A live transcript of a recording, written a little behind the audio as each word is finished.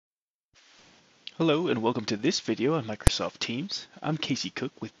Hello and welcome to this video on Microsoft Teams. I'm Casey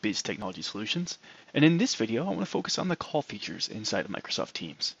Cook with Biz Technology Solutions, and in this video I want to focus on the call features inside of Microsoft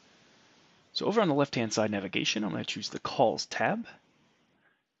Teams. So over on the left-hand side navigation, I'm going to choose the Calls tab.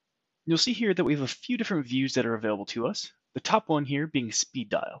 You'll see here that we have a few different views that are available to us. The top one here being Speed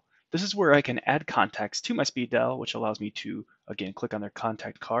Dial. This is where I can add contacts to my speed dial, which allows me to, again, click on their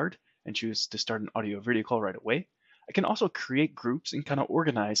contact card and choose to start an audio or video call right away. I can also create groups and kind of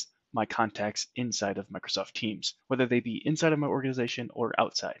organize my contacts inside of Microsoft Teams, whether they be inside of my organization or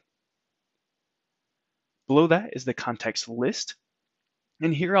outside. Below that is the contacts list.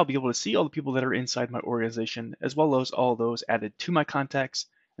 And here I'll be able to see all the people that are inside my organization, as well as all those added to my contacts.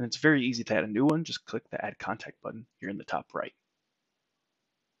 And it's very easy to add a new one. Just click the Add Contact button here in the top right.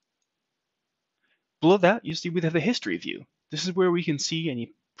 Below that, you see we have the history view. This is where we can see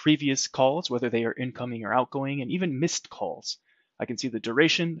any previous calls, whether they are incoming or outgoing, and even missed calls. I can see the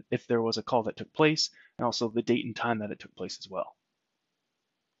duration, if there was a call that took place, and also the date and time that it took place as well.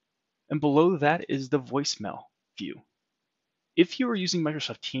 And below that is the voicemail view. If you are using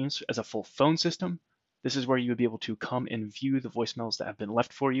Microsoft Teams as a full phone system, this is where you would be able to come and view the voicemails that have been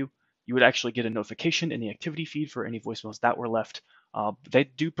left for you. You would actually get a notification in the activity feed for any voicemails that were left. They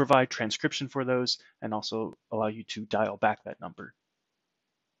do provide transcription for those and also allow you to dial back that number.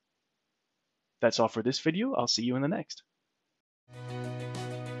 That's all for this video. I'll see you in the next.